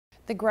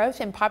The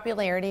growth in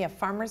popularity of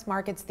farmers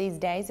markets these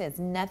days is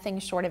nothing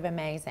short of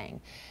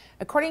amazing.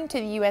 According to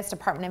the U.S.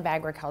 Department of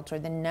Agriculture,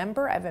 the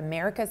number of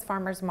America's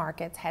farmers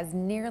markets has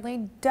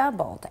nearly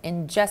doubled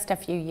in just a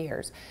few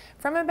years,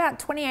 from about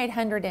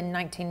 2,800 in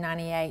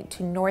 1998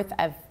 to north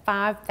of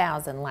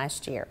 5,000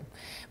 last year.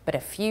 But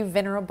a few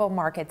venerable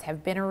markets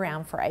have been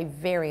around for a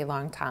very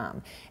long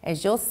time,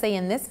 as you'll see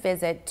in this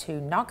visit to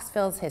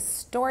Knoxville's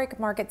historic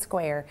Market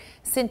Square,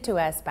 sent to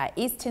us by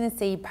East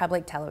Tennessee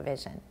Public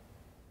Television.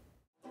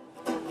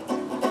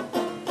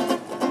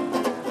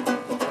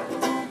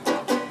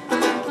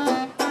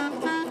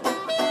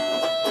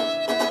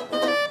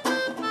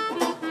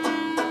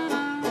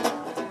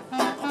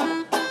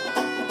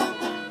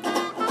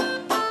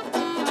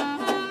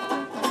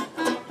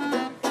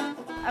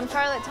 I'm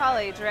Charlotte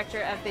Tolley,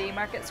 director of the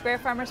Market Square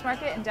Farmers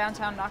Market in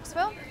downtown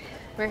Knoxville.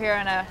 We're here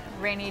on a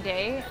rainy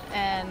day,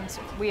 and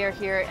we are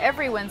here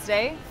every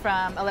Wednesday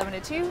from 11 to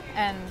 2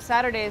 and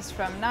Saturdays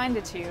from 9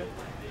 to 2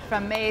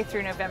 from May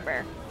through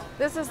November.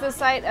 This is the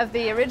site of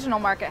the original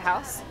market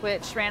house,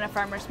 which ran a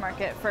farmers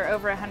market for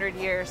over 100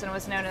 years and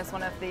was known as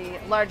one of the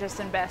largest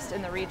and best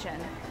in the region.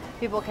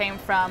 People came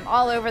from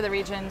all over the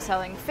region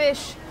selling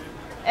fish,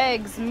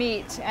 eggs,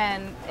 meat,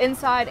 and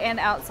inside and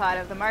outside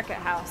of the market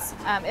house.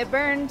 It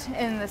burned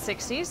in the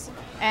 60s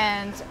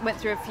and went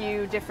through a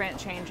few different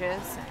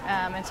changes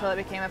until it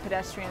became a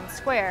pedestrian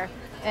square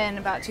in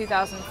about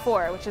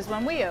 2004, which is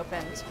when we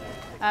opened.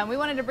 We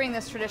wanted to bring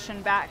this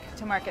tradition back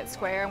to Market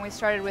Square, and we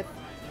started with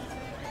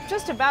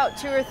just about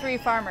 2 or 3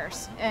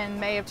 farmers in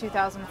May of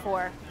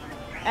 2004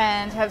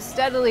 and have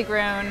steadily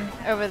grown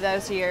over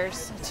those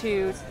years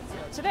to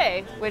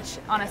today, which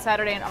on a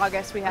Saturday in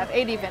August we have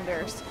 80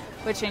 vendors,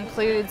 which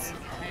includes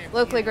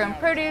locally grown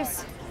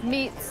produce,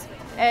 meats,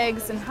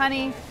 eggs, and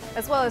honey,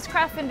 as well as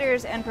craft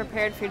vendors and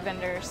prepared food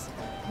vendors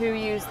who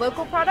use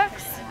local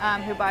products,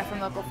 who buy from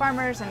local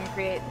farmers and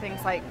create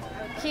things like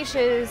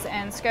quiches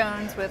and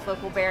scones with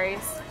local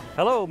berries.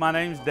 Hello, my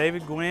name is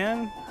David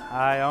Gwynn.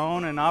 I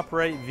own and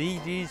operate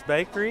VG's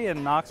Bakery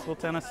in Knoxville,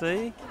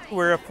 Tennessee.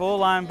 We're a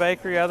full-line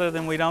bakery, other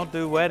than we don't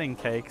do wedding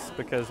cakes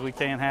because we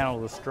can't handle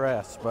the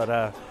stress.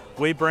 But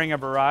we bring a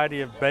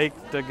variety of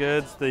baked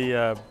goods,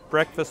 the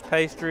breakfast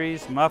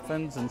pastries,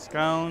 muffins and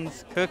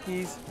scones,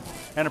 cookies,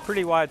 and a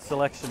pretty wide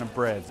selection of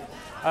breads.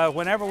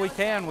 Whenever we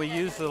can, we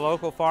use the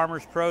local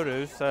farmers'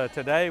 produce.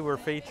 Today we're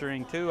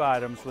featuring 2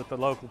 items with the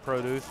local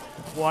produce.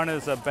 One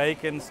is a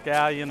bacon,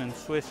 scallion, and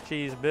Swiss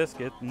cheese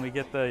biscuit, and we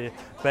get the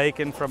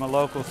bacon from a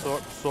local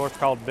source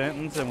called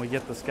Benton's, and we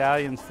get the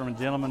scallions from a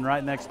gentleman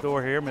right next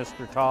door here,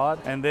 Mr. Todd.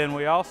 And then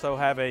we also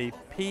have a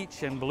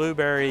peach and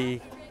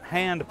blueberry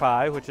hand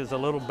pie, which is a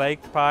little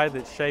baked pie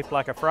that's shaped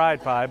like a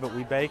fried pie, but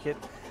we bake it,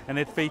 and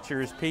it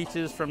features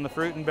peaches from the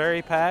fruit and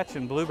berry patch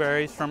and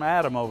blueberries from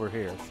Adam over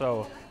here.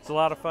 So it's a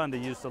lot of fun to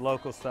use the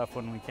local stuff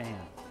when we can.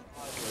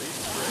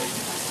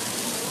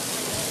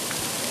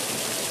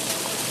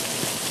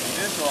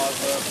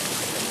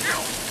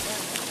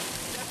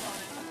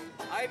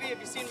 Ivy, have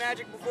you seen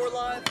Magic before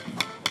live?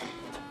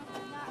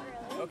 Not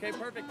really. Okay,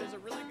 perfect. There's a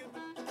really good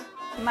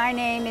one. My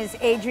name is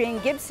Adrienne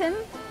Gibson.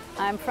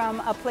 I'm from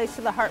A Place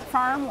to the Heart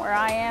Farm, where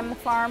I am the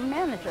farm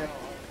manager.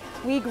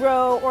 We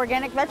grow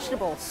organic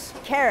vegetables,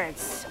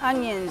 carrots,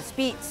 onions,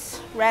 beets,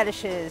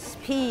 radishes,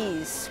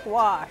 peas,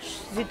 squash,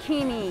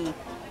 zucchini,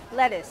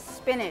 lettuce,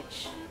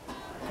 spinach,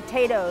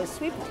 potatoes,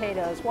 sweet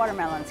potatoes,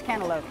 watermelons,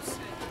 cantaloupes,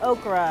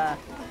 okra,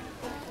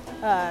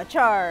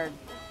 chard,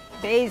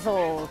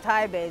 basil,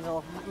 Thai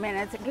basil. Man,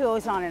 it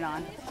goes on and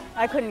on.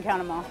 I couldn't count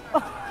them all.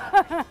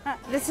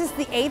 This is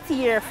the 8th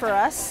year for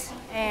us,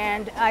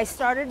 and I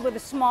started with a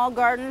small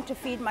garden to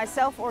feed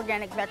myself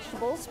organic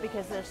vegetables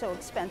because they're so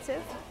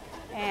expensive.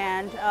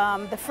 And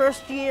the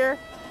first year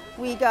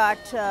we got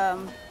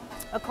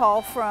a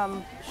call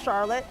from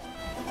Charlotte,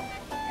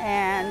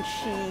 and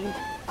she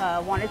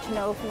wanted to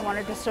know if we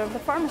wanted to serve the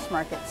farmers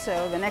market.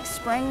 So the next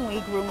spring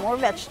we grew more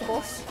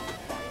vegetables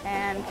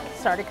and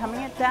started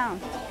coming it down.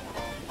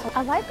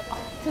 I like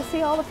to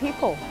see all the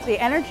people. The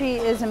energy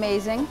is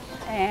amazing,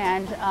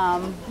 and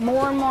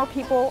more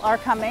people are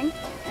coming.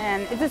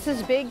 And this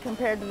is big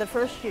compared to the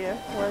first year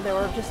where there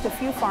were just a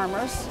few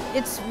farmers.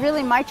 It's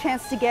really my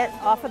chance to get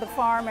off of the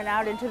farm and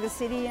out into the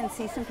city and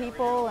see some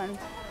people and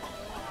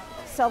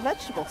sell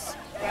vegetables.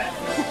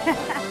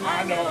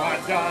 I know I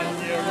done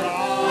you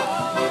wrong.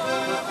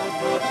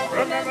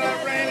 Remember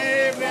the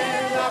rainy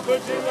evenings I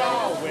put you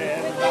all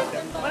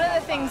with. One of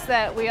the things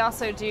that we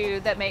also do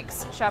that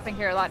makes shopping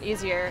here a lot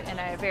easier in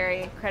a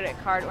very credit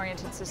card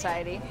oriented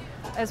society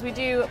is we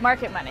do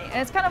market money, and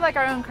it's kind of like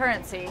our own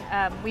currency.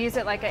 We use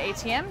it like an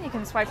ATM. You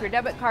can swipe your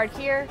debit card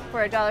here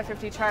for a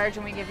 $1.50 charge,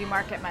 and we give you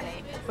market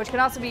money, which can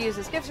also be used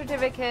as gift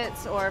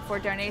certificates or for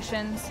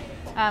donations.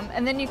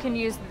 And then you can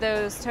use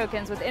those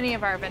tokens with any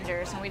of our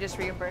vendors, and we just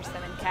reimburse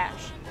them in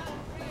cash.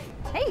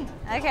 Hey,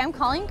 okay, I'm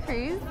Colleen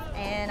Cruz,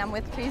 and I'm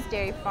with Cruz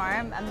Dairy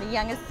Farm. I'm the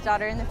youngest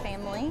daughter in the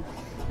family.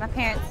 My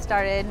parents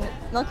started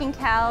milking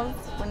cows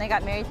when they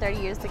got married 30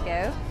 years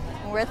ago.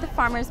 And we're at the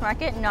farmers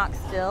market in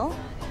Knoxville.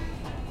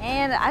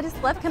 And I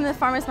just love coming to the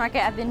farmer's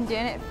market. I've been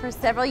doing it for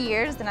several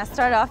years, and I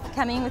started off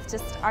coming with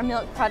just our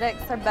milk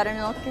products, our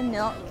buttermilk and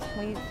milk.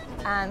 We've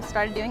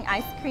started doing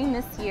ice cream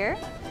this year,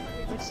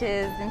 which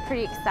has been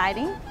pretty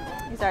exciting.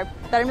 These are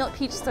buttermilk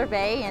peach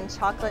sorbet and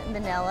chocolate and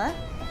vanilla.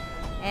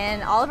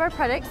 And all of our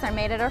products are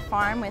made at our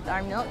farm with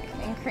our milk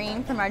and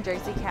cream from our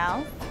Jersey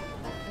cows.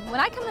 When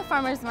I come to the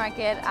farmer's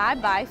market, I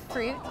buy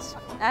fruit.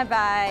 I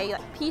buy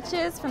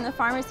peaches from the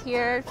farmers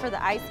here for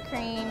the ice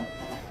cream.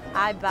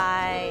 I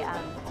buy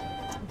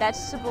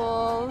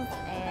vegetables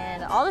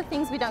and all the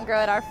things we don't grow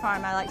at our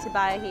farm I like to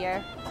buy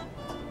here.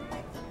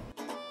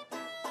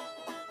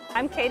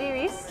 I'm Katie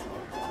Reese.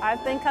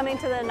 I've been coming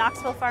to the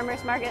Knoxville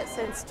Farmers Market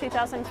since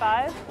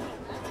 2005,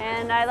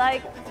 and I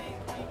like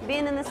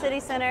being in the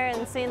city center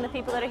and seeing the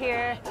people that are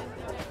here.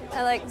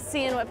 I like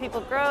seeing what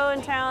people grow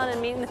in town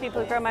and meeting the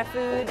people who grow my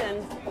food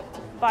and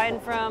buying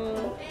from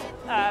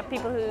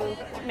people who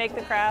make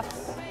the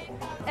crafts.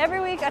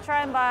 Every week I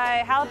try and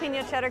buy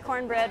jalapeno cheddar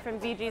cornbread from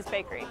VG's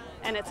Bakery,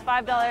 and it's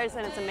 $5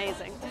 and it's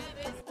amazing.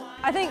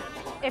 I think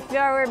if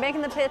I were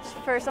making the pitch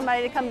for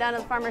somebody to come down to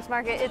the farmer's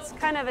market, it's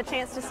kind of a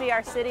chance to see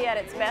our city at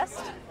its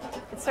best.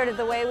 It's sort of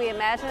the way we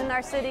imagine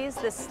our cities,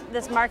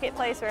 this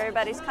marketplace where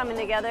everybody's coming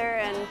together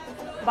and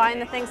buying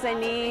the things they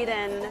need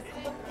and,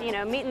 you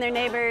know, meeting their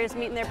neighbors,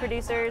 meeting their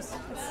producers.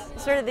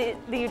 It's sort of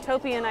the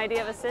utopian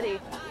idea of a city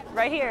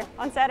right here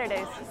on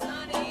Saturdays.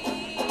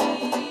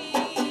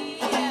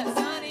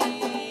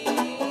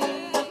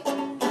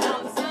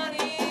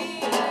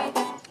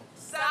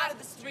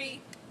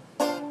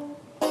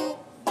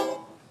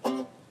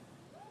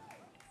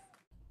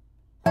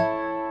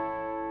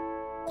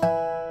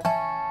 Thank you.